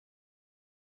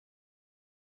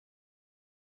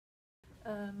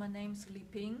My name's Li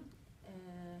Ping.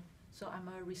 So I'm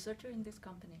a researcher in this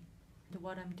company.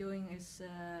 What I'm doing is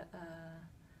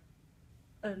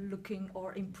looking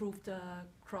or improve the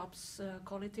crops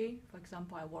quality. For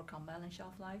example, I work on melon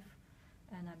shelf life,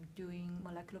 and I'm doing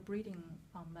molecular breeding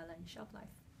on melon shelf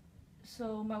life.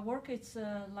 So my work is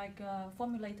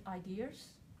formulate ideas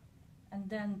and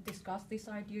then discuss these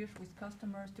ideas with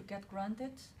customers to get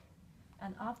granted.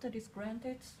 And after this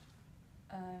granted,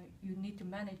 you need to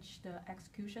manage the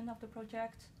execution of the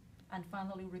project and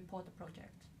finally report the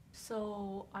project.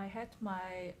 So I had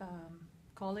my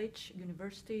college,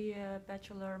 university,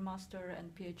 bachelor, master,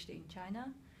 and PhD in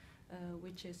China,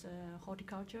 which is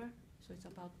horticulture, so it's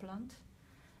about plant.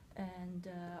 And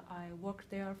I worked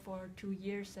there for 2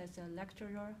 years as a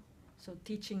lecturer, so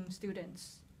teaching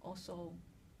students also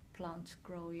plant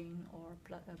growing or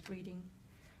breeding.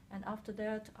 And after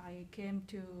that, I came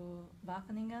to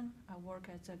Wageningen. I work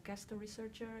as a guest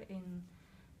researcher in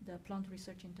the Plant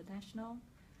Research International,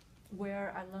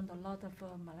 where I learned a lot of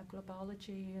molecular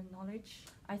biology knowledge.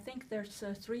 I think there's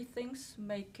 3 things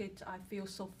make it, I feel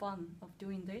so fun of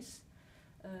doing this.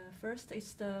 First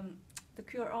is the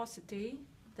curiosity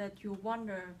that you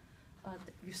wonder,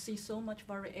 you see so much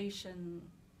variation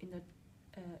in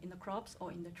the crops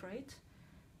or in the trait,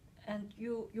 and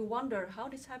you wonder how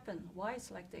this happened, why it's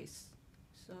like this.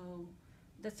 So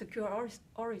that's a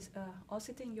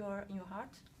curiosity in your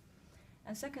heart.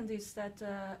 And second is that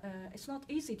it's not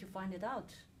easy to find it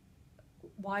out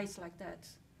why it's like that.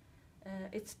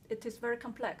 It is very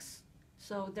complex,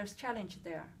 so there's challenge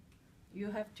there. You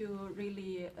have to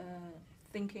really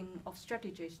thinking of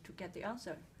strategies to get the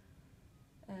answer.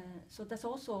 So that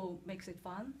also makes it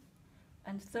fun.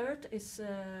 And third is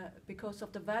because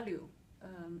of the value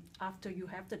after you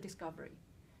have the discovery.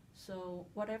 So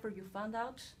whatever you found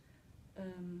out,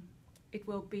 it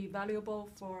will be valuable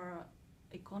for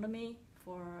economy,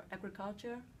 for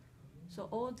agriculture. So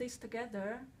all this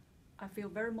together, I feel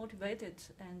very motivated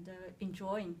and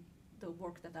enjoying the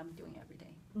work that I'm doing every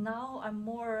day. Now I'm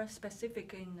more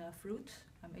specific in fruit.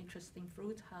 I'm interested in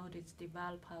fruit, how this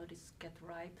develop, how this get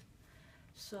ripe.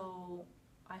 So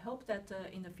I hope that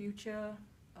in the future,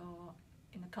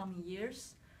 in the coming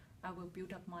years, I will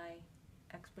build up my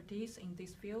expertise in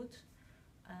this field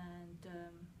and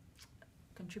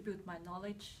contribute my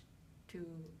knowledge to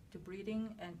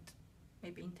breeding, and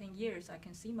maybe in 10 years I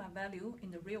can see my value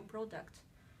in the real product.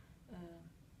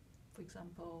 For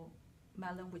example,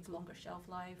 melon with longer shelf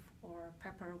life or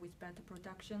pepper with better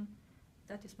production.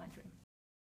 That is my dream.